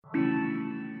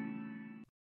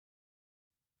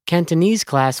Cantonese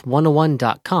Class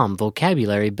 101.com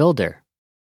Vocabulary Builder.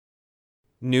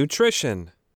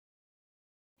 Nutrition.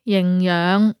 營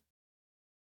養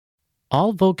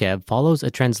All vocab follows a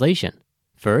translation.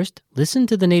 First, listen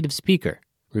to the native speaker.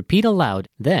 Repeat aloud,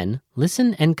 then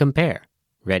listen and compare.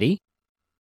 Ready?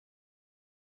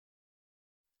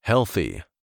 Healthy,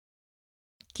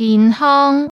 健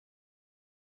康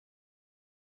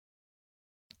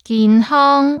健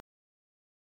康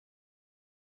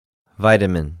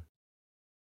vitamin,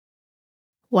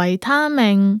 維他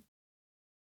命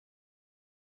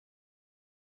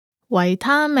維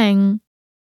他命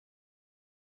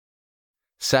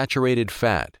saturated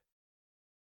fat,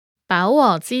 飽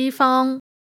和脂肪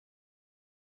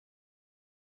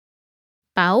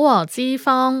飽和脂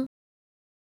肪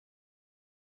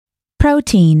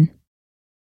protein,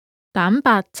 蛋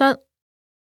白質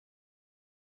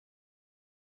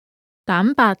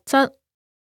蛋白質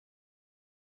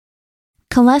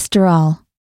cholesterol,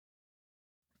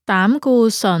 膽固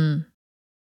醇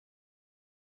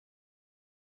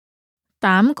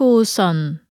膽固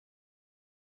醇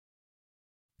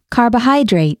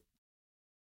carbohydrate,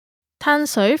 碳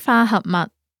水化合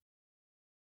物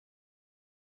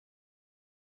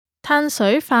碳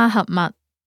水化合物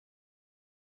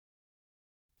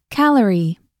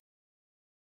calorie,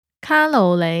 卡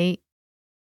路里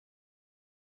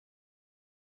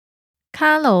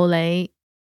卡路里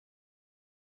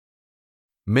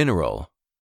mineral,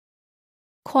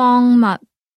 礦物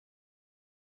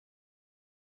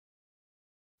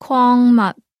礦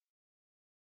物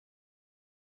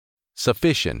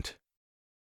sufficient,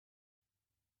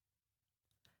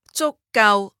 足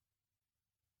夠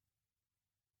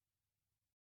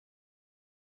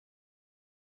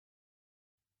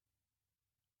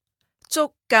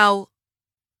足夠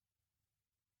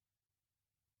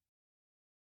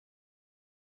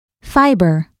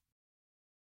fiber,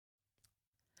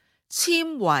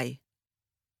 纖維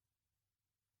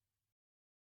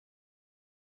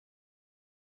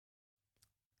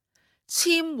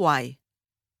纖維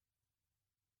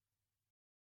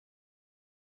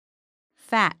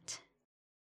fat,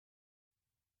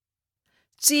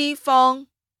 脂肪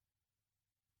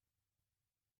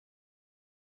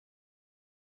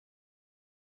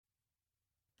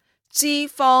脂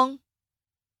肪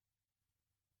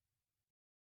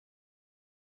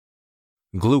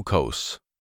glucose,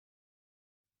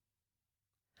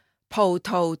 葡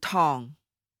萄糖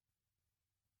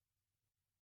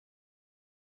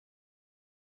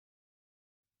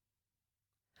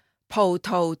葡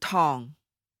萄糖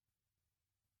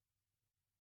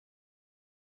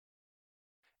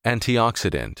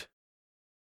antioxidant,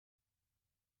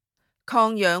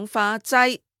 抗氧化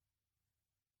劑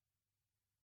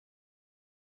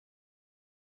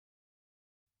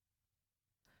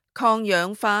抗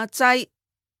氧化劑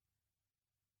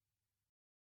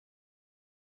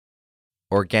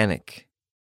organic,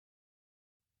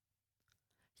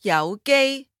 有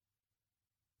機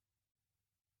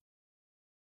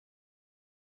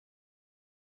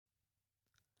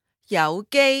有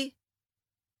機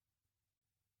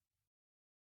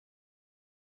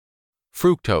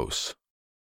fructose,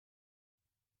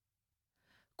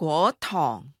 果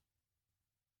糖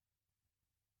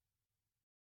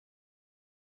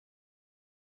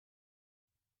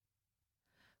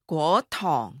果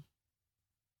糖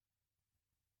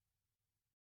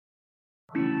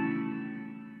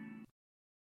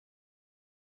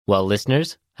Well,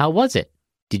 listeners, how was it?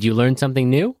 Did you learn something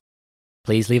new?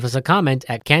 Please leave us a comment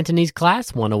at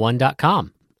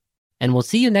CantoneseClass101.com. And we'll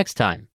see you next time.